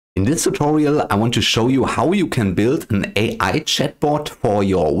In this tutorial, I want to show you how you can build an AI chatbot for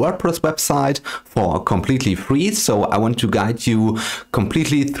your WordPress website for completely free. So I want to guide you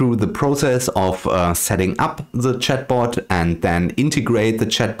completely through the process of setting up the chatbot and then integrate the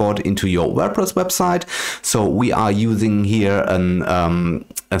chatbot into your WordPress website. So we are using here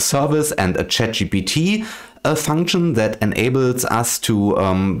a service and a ChatGPT function that enables us to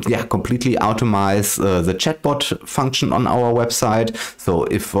completely automate the chatbot function on our website. So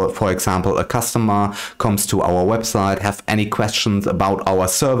if for example a customer comes to our website, have any questions about our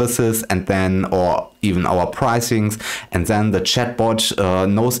services and then or even our pricings, and then the chatbot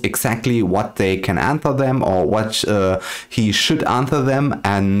knows exactly what they can answer them or what he should answer them.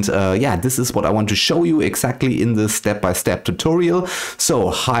 And this is what I want to show you exactly in this step-by-step tutorial.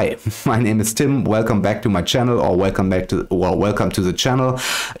 So hi, my name is Tim. Welcome back to my channel, or welcome to the channel.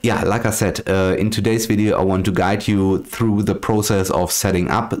 Yeah, like I said, in today's video I want to guide you through the process of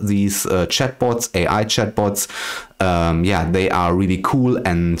setting up these chatbots, AI chatbots. They are really cool,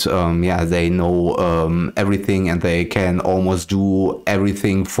 and they know everything, and they can almost do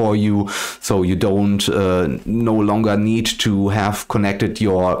everything for you. So you don't no longer need to have connected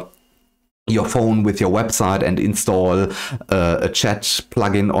your phone with your website and install a chat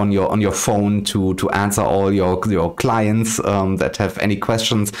plugin on your phone to answer all your clients that have any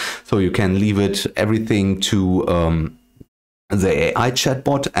questions. So you can leave everything to the AI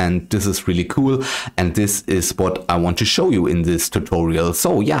chatbot, and this is really cool, and this is what I want to show you in this tutorial.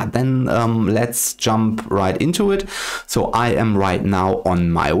 So yeah, then let's jump right into it. So I am right now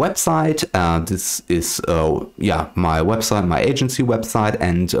on my website. This is my website, my agency website,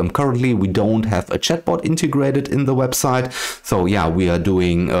 and currently we don't have a chatbot integrated in the website. So yeah, we are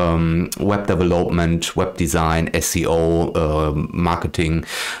doing web development, web design, SEO, marketing,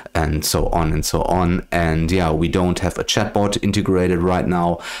 and so on and so on. And yeah, we don't have a chatbot integrated right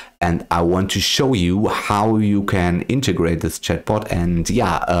now, and I want to show you how you can integrate this chatbot. And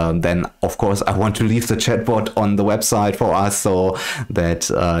then of course I want to leave the chatbot on the website for us, so that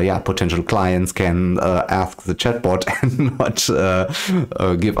potential clients can ask the chatbot and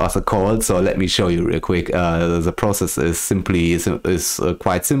not give us a call. So let me show you real quick. The process is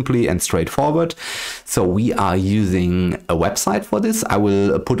quite simply and straightforward. So we are using a website for this. I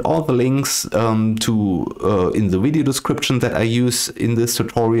will put all the links in the video description that I use in this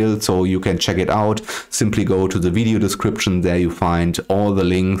tutorial, so you can check it out. Simply go to the video description. There you find all the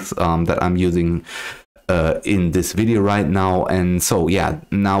links that I'm using in this video right now. And so yeah,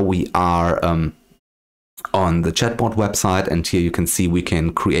 now we are on the chatbot website, and here you can see we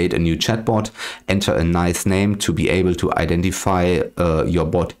can create a new chatbot, enter a nice name to be able to identify your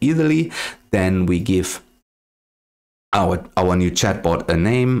bot easily. Then we give our new chatbot a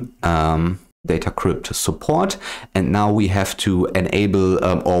name, DataCrypt support, and now we have to enable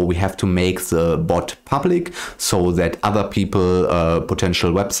or we have to make the bot public so that other people,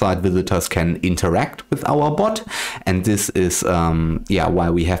 potential website visitors, can interact with our bot. And this is why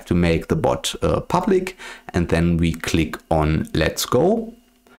we have to make the bot public. And then we click on let's go,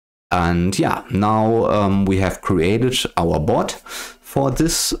 and now we have created our bot for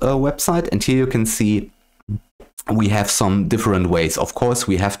this website. And here you can see we have some different ways. Of course,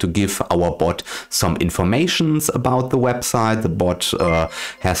 we have to give our bot some informations about the website. The bot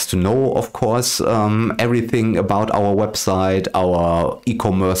has to know, of course, everything about our website, our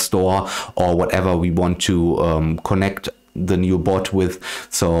e-commerce store, or whatever we want to connect the new bot with.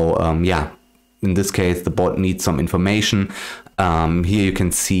 So in this case, the bot needs some information. Here you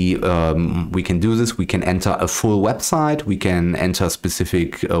can see we can do this. We can enter a full website. We can enter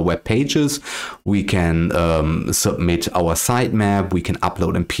specific web pages. We can submit our sitemap. We can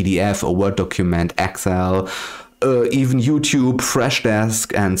upload a PDF, a Word document, Excel, even YouTube,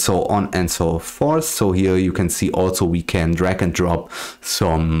 Freshdesk, and so on and so forth. So here you can see also we can drag and drop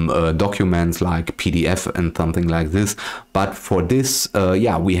some documents like PDF and something like this. But for this,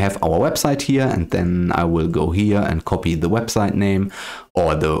 we have our website here, and then I will go here and copy the website name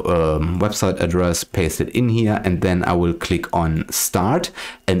or the website address, paste it in here, and then I will click on start.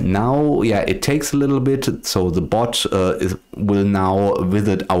 And now, it takes a little bit. So the bot will now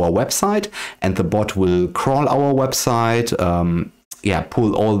visit our website, and the bot will crawl our website,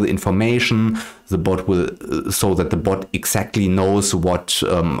 pull all the information. The bot will, so that the bot exactly knows what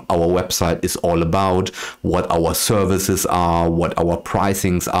our website is all about, what our services are, what our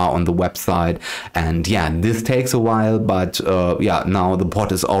pricings are on the website. And this takes a while, but now the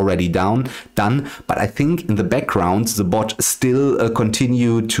bot is already done. But I think in the background the bot still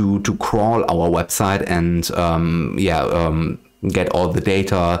continue to crawl our website and get all the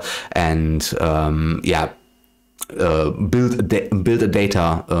data and build a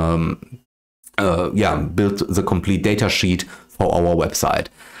data, build the complete data sheet for our website.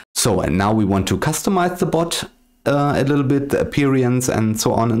 So, and now we want to customize the bot a little bit, the appearance and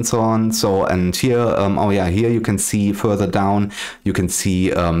so on and so on. So, and here, here you can see further down, you can see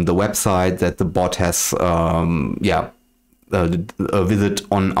the website that the bot has, a visit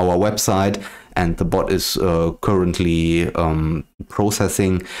on our website, and the bot is currently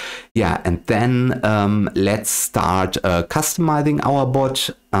processing. Yeah, and then let's start customizing our bot.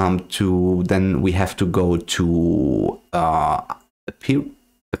 Then we have to go to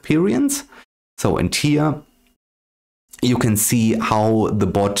appearance. So, and here you can see how the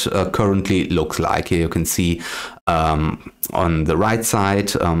bot currently looks like. Here you can see on the right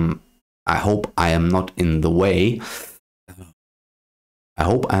side, I hope I am not in the way.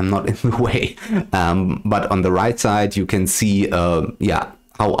 But on the right side, you can see,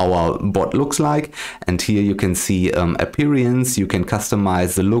 how our bot looks like. And here you can see appearance. You can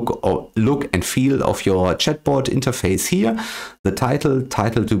customize the look and feel of your chatbot interface here. The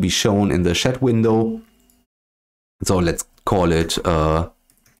title to be shown in the chat window. So let's call it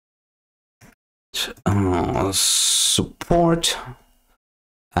support,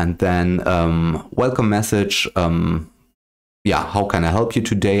 and then welcome message. How can I help you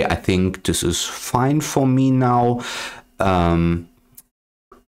today? I think this is fine for me now.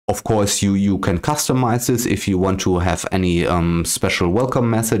 Of course, you can customize this. If you want to have any special welcome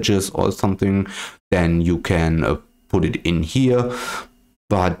messages or something, then you can put it in here.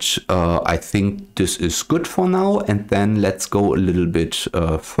 But I think this is good for now. And then let's go a little bit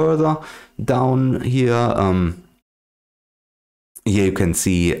further down here. Here you can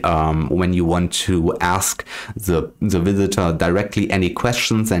see when you want to ask the visitor directly any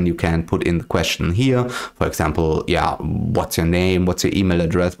questions, then you can put in the question here. For example, what's your name, what's your email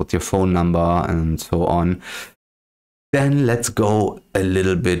address, what's your phone number, and so on. Then let's go a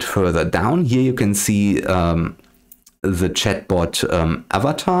little bit further down. Here you can see the chatbot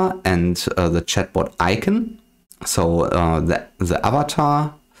avatar and the chatbot icon. So the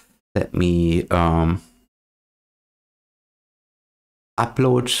avatar, let me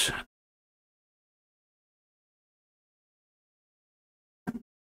upload.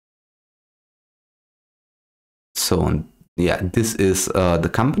 So yeah, this is the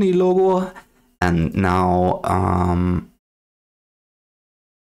company logo, and now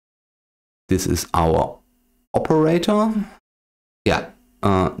this is our operator.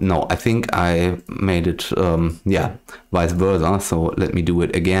 No, I think I made it vice versa. So let me do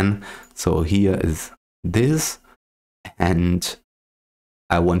it again. So here is this, and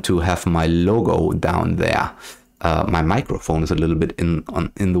I want to have my logo down there. My microphone is a little bit in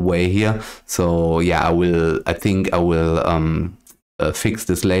the way here. So yeah, I think I will fix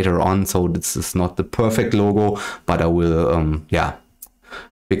this later on. So this is not the perfect logo, but I will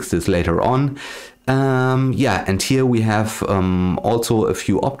fix this later on. And here we have also a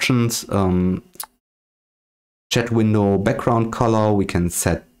few options. Chat window background color, we can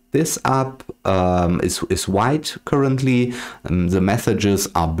set this up. Is white currently. The messages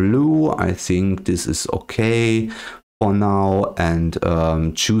are blue. I think this is okay for now. And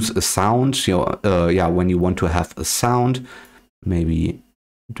choose a sound. When you want to have a sound, maybe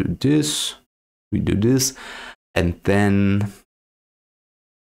do this. We do this, and then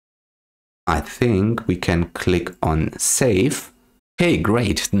I think we can click on save. Okay,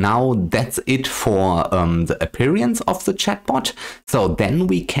 great. Now that's it for the appearance of the chatbot. So then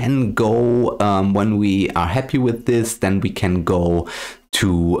we can go, when we are happy with this, then we can go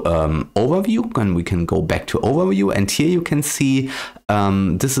to overview, and we can go back to overview. And here you can see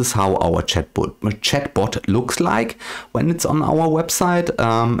this is how our chatbot looks like when it's on our website.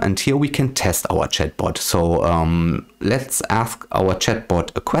 And here we can test our chatbot. So let's ask our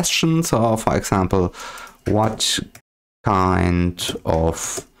chatbot a question. So for example, what kind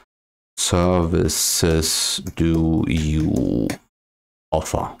of services do you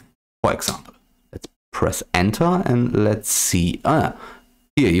offer? For example, let's press enter and let's see.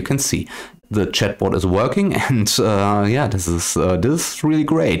 Here you can see the chatbot is working, and this is really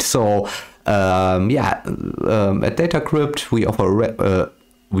great. So at DataCrypt we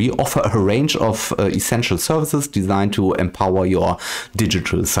offer a range of essential services designed to empower your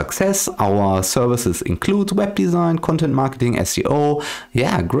digital success. Our services include web design, content marketing, SEO.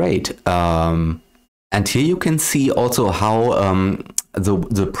 Yeah, great. And here you can see also how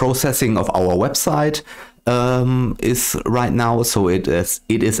the processing of our website is right now. So it is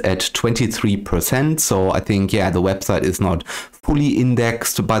at 23%. So I think the website is not fully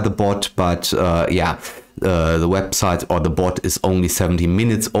indexed by the bot, but the website or the bot is only 70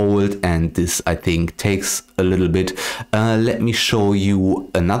 minutes old, and this I think takes a little bit. Let me show you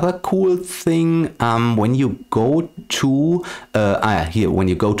another cool thing. When you go to here, when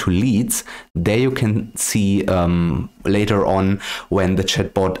you go to leads, there you can see later on when the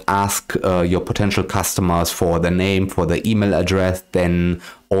chatbot asks your potential customers for the name, for the email address, then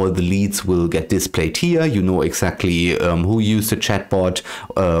all the leads will get displayed here. You know exactly who used the chatbot,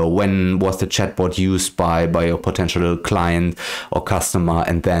 when was the chatbot used by your potential client or customer,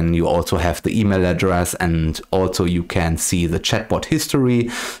 and then you also have the email address, and also you can see the chatbot history.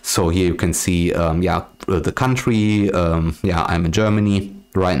 So here you can see the country. I'm in Germany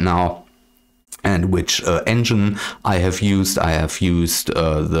right now, and which engine I have used. I have used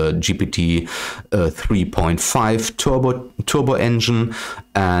the GPT 3.5 turbo engine.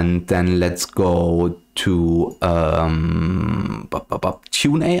 And then let's go to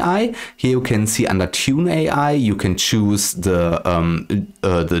Tune AI. Here you can see under Tune AI, you can choose the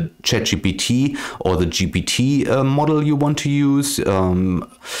ChatGPT or the GPT model you want to use.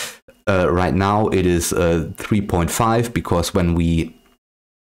 Right now it is 3.5, because when we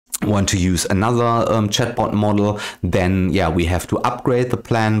want to use another chatbot model, then we have to upgrade the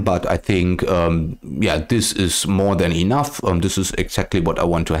plan. But I think this is more than enough. This is exactly what I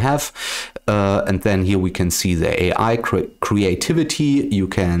want to have. And then here we can see the AI creativity. You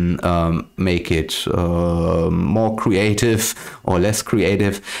can make it more creative or less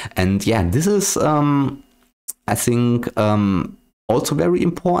creative. And this is I think also very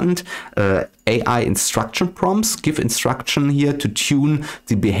important. AI instruction prompts give instruction here to tune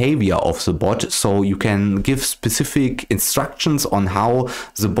the behavior of the bot. So you can give specific instructions on how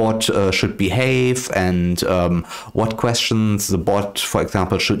the bot should behave, and what questions the bot, for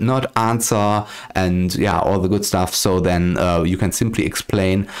example, should not answer, and all the good stuff. So then you can simply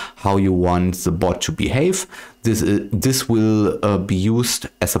explain how you want the bot to behave. This will be used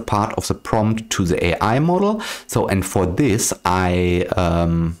as a part of the prompt to the AI model. So, and for this, I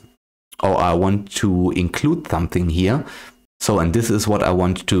want to include something here. So, and this is what I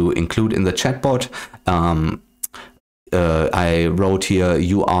want to include in the chatbot. I wrote here,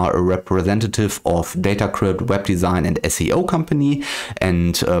 you are a representative of DataCrypt, web design and SEO company,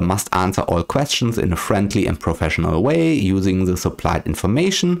 and must answer all questions in a friendly and professional way using the supplied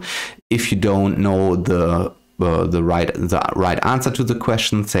information. If you don't know the right answer to the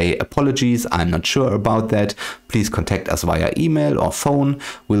question, say apologies, I'm not sure about that. Please contact us via email or phone.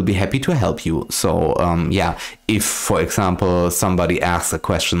 We'll be happy to help you. So if, for example, somebody asks a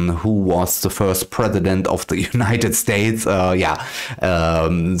question, who was the first president of the United States? The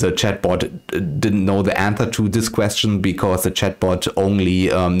chatbot didn't know the answer to this question, because the chatbot only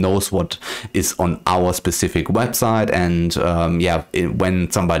knows what is on our specific website. And when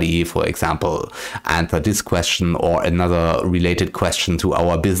somebody, for example, answered this question or another related question to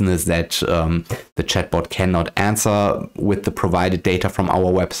our business that the chatbot cannot answer with the provided data from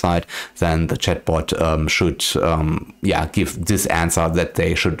our website, then the chatbot should give this answer, that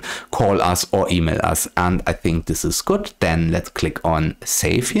they should call us or email us. And I think this is good. Then let's click on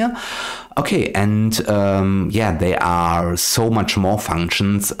save here. Okay, and there are so much more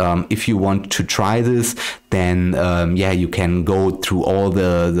functions. If you want to try this, then you can go through all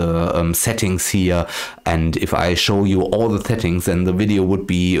the settings here. And if I show you all the settings, then the video would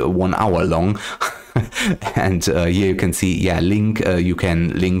be 1 hour long. And here you can see, you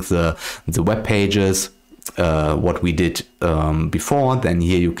can link the web pages, what we did before. Then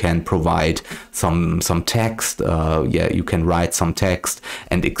here you can provide some text. You can write some text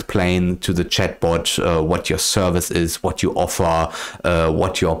and explain to the chatbot what your service is, what you offer,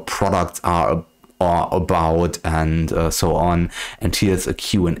 what your products are about, and so on. And here's a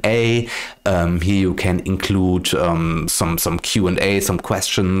Q&A. Here you can include some Q&A, some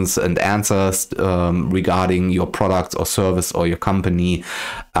questions and answers regarding your product or service or your company.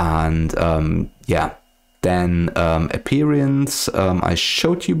 And then appearance, I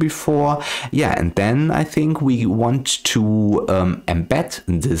showed you before. And then I think we want to embed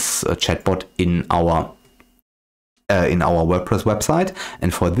this chatbot in our WordPress website.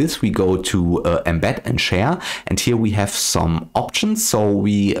 And for this, we go to embed and share. And here we have some options. So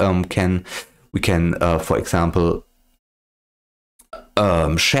we can for example,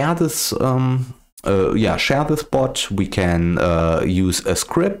 share this share this bot. We can use a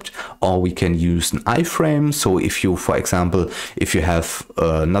script, or we can use an iframe. So if you, for example, if you have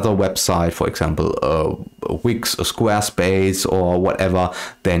another website, for example, Wix, a Squarespace or whatever,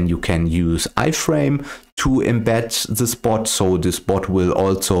 then you can use iframe to embed this bot. So this bot will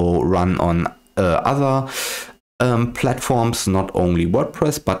also run on other platforms, not only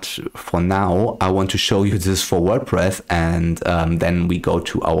WordPress, but for now I want to show you this for WordPress, and then we go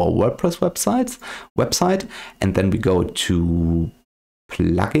to our WordPress website, and then we go to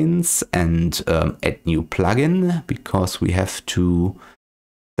plugins and add new plugin, because we have to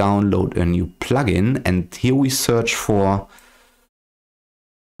download a new plugin, and here we search for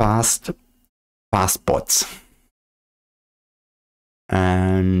FastBots.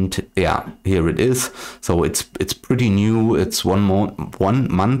 And yeah, here it is. So it's pretty new. It's 1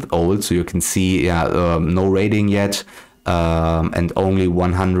 month old. So you can see, yeah, no rating yet, and only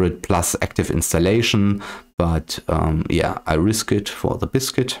 100 plus active installation. But yeah, I risk it for the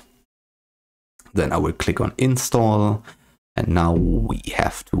biscuit. Then I will click on install, and now we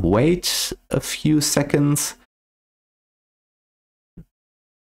have to wait a few seconds.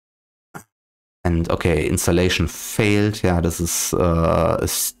 And okay, installation failed. Yeah, this is a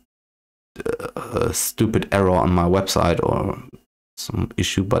stupid error on my website or some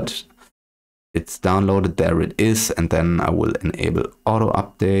issue, but it's downloaded. There it is. And then I will enable auto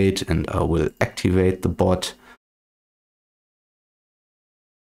update, and I will activate the bot.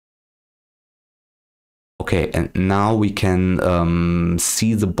 Okay, and now we can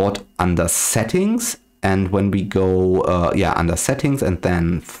see the bot under settings. And when we go, yeah, under settings and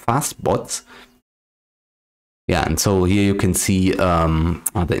then FastBots. Yeah, and so here you can see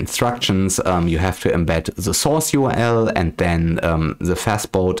the instructions. You have to embed the source URL and then the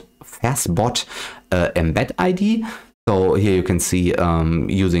FastBot embed ID. So here you can see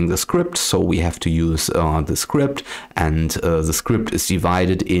using the script. So we have to use the script, and the script is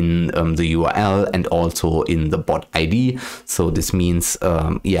divided in the URL and also in the bot ID. So this means,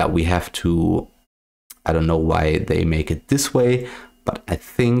 yeah, we have to, I don't know why they make it this way, but I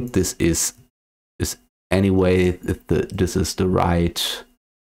think this is anyway, this is the right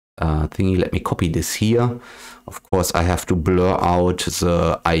thingy. Let me copy this here. Of course, I have to blur out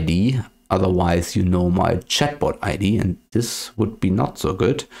the ID. Otherwise, you know my chatbot ID, and this would be not so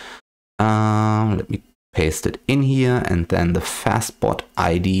good. Let me paste it in here, and then the FastBot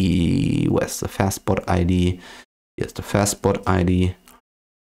ID. Where's the FastBot ID? Here's the FastBot ID.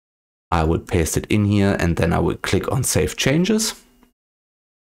 I will paste it in here, and then I will click on Save Changes.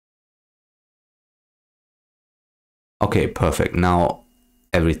 Okay, perfect. Now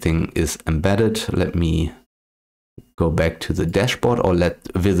everything is embedded. Let me go back to the dashboard, or let's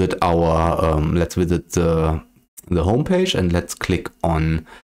visit our the homepage, and let's click on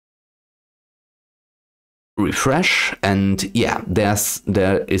refresh. And yeah,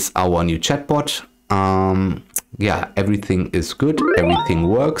 there is our new chatbot. Yeah, everything is good, everything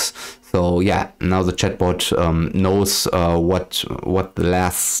works. So yeah, now the chatbot knows what the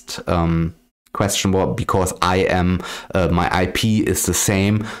last question was, because I am my IP is the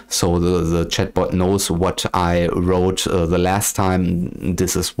same, so the chatbot knows what I wrote the last time.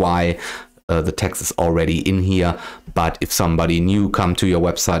 This is why the text is already in here. But if somebody new come to your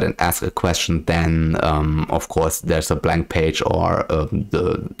website and ask a question, then of course there's a blank page, or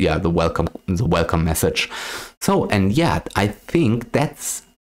the welcome message. So, and yeah, I think that's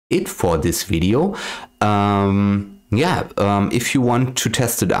it for this video. Yeah, if you want to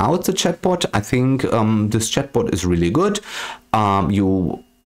test it out, the chatbot, I think this chatbot is really good.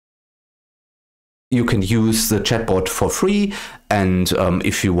 You can use the chatbot for free, and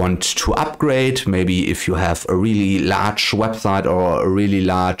if you want to upgrade, maybe if you have a really large website or a really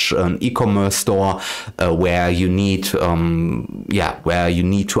large e-commerce store where you need to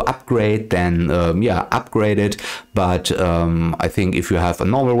upgrade, then yeah, upgrade it. But I think if you have a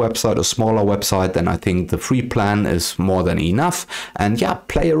normal website, a smaller website, then I think the free plan is more than enough. And yeah,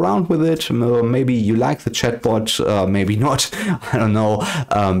 play around with it. Maybe you like the chatbot, maybe not. I don't know.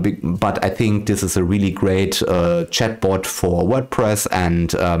 But I think this is a really great chatbot for WordPress.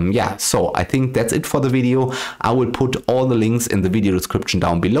 And yeah, so I think that's it for the video. I will put all the links in the video description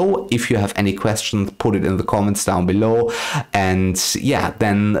down below. If you have any questions, put it in the comments down below. And yeah,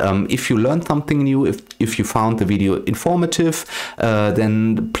 then if you learned something new, if you found the video informative,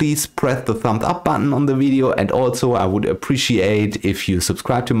 then please press the thumbs up button on the video. And also I would appreciate if you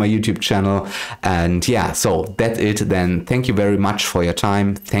subscribe to my YouTube channel. And yeah, so that's it then. Thank you very much for your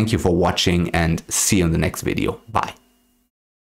time. Thank you for watching, and see you in the next video. Bye.